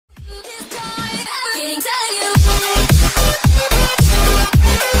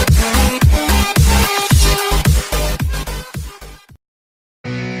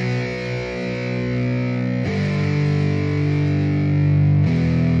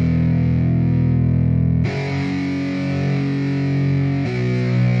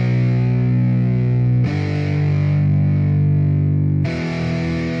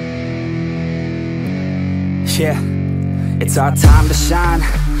Yeah, it's our time to shine.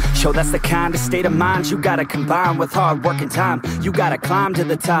 Show that's the kind of state of mind you gotta combine with hard work and time. You gotta climb to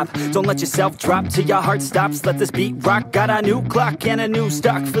the top. Don't let yourself drop till your heart stops. Let this beat rock. Got a new clock and a new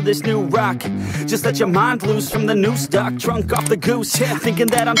stock for this new rock. Just let your mind loose from the new stock. Drunk off the goose, yeah, thinking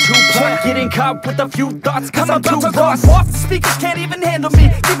that I'm too pop. Getting caught with a few thoughts cause I'm too lost. Off the speakers can't even handle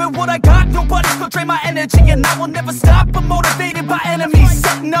me. Give it what I got, nobody's gonna drain my energy. And I will never stop, I'm motivated by enemies.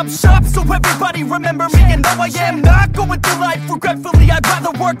 Setting up shop so everybody remember me. And though I am not going through life regretfully, I'd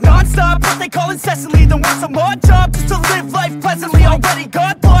rather work non-stop, what they call incessantly, than work some odd job just to live life pleasantly. Already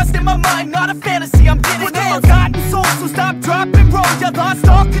got lost in my mind, not a fantasy, I'm getting with the forgotten soul. So stop, drop, and roll. You lost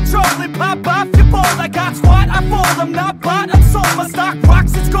all control and pop off your ball. I got squat, I fall, I'm not bought, I'm sold. My stock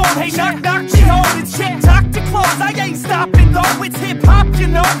rocks, it's gold. Hey, knock, knock, she holding shit, talk to close. I ain't stopping though, it's hip-hop, you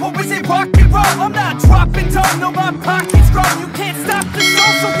know. Or is it rock and roll? I'm not dropping down, no, my pocket's grown. You can't stop the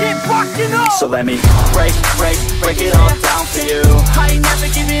show, so get rockin' on. So let me break it all down for you. I ain't never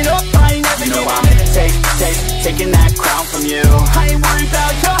giving up, I ain't never giving up. Taking that crown from you. I ain't worried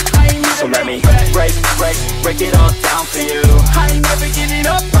about you, I ain't even. So let me break it all down for you. I ain't never giving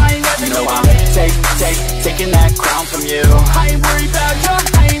up, I ain't never giving up. Taking that crown from you. I ain't worried about you,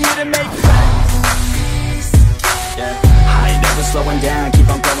 I ain't here to make friends. Yeah. I ain't never slowing down, keep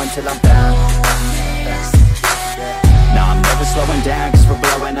on going till I'm down. No, I'm never slowing down cause we're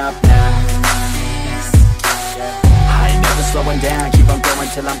blowing up now. I ain't never slowing down, keep on going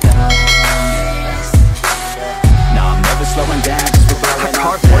till I'm down. No, I'm never slowing down, cause we're blowing up.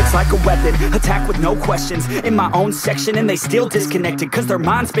 Hard words like a weapon, attack with no questions. In my own section and they still disconnected, cause their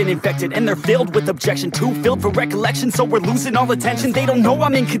mind's been infected and they're filled with objection. Too filled for recollection, so we're losing all attention. They don't know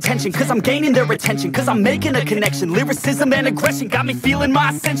I'm in contention, cause I'm gaining their attention. Cause I'm making a connection, lyricism and aggression got me feeling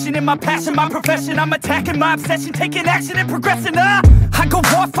my ascension. In my passion, my profession, I'm attacking my obsession. Taking action and progressing, I go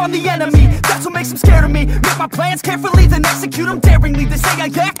off on the enemy, that's what makes them scared of me. Make my plans carefully, then execute them daringly. They say I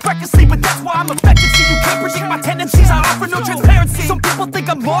act recklessly, but that's why I'm effective. See, you can't predict my tendencies, I offer no transparency. Some people think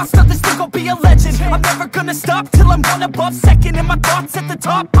I'm lost, others think I'll be a legend. I'm never gonna stop till I'm one above second. And my thoughts at the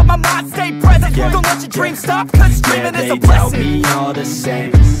top, but my mind stay present. Don't let your dreams stop, cause dreaming is a blessing. They tell me all the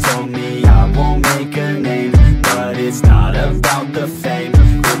same, told me I won't make a name. But it's not about the fame,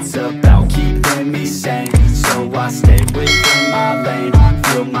 it's about keeping me sane. So I stay within my lane,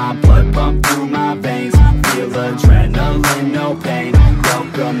 feel my blood pump through my veins. Feel adrenaline, no pain,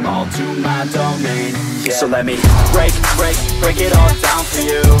 welcome all to my domain. Yeah. So let me break it all down for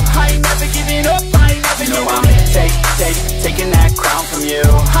you. I ain't never giving up, I ain't never giving up. I'm taking that crown from you.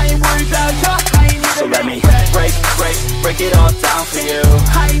 I ain't worried about you, I ain't even. So let me break it all down for you.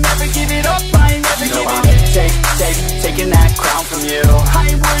 I ain't never giving up, I ain't never giving up. I'm taking that crown from you.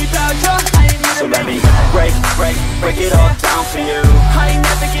 I ain't worried about you, I ain't even. So let me break it all down for you. I ain't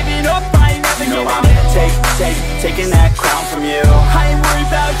never giving up, I ain't never giving up. I'm taking that crown from you. I ain't worried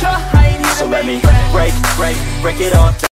about you, I ain't even. So let me break it all down.